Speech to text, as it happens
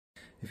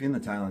if you're in the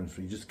tile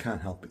industry, you just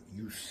can't help it.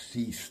 You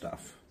see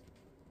stuff.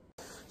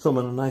 So I'm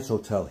in a nice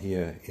hotel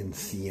here in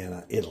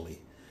Siena,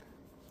 Italy.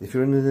 If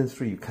you're in the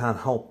industry, you can't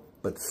help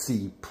but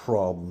see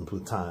problems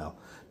with tile.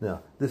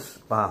 Now, this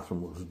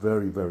bathroom was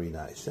very, very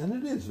nice, and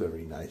it is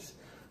very nice.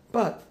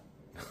 But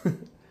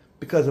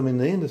because I'm in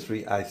the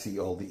industry, I see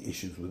all the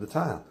issues with the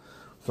tile.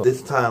 So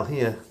this tile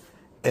here,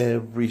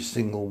 every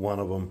single one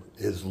of them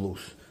is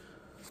loose.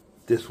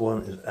 This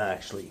one is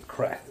actually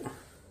cracked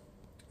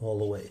all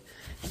the way,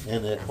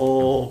 and they're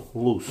all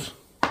loose.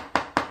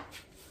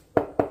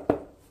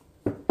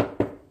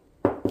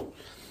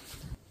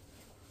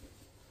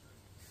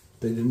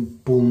 They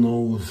didn't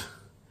bullnose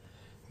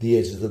the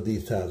edges of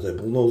these tiles. They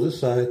bullnosed this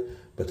side,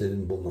 but they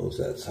didn't bullnose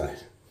that side.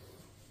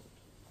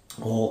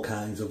 All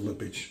kinds of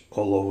lippage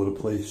all over the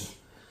place.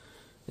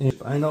 And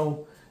I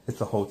know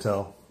it's a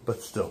hotel,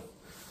 but still,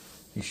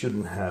 you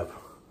shouldn't have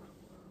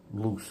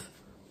loose,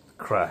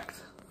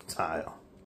 cracked tile.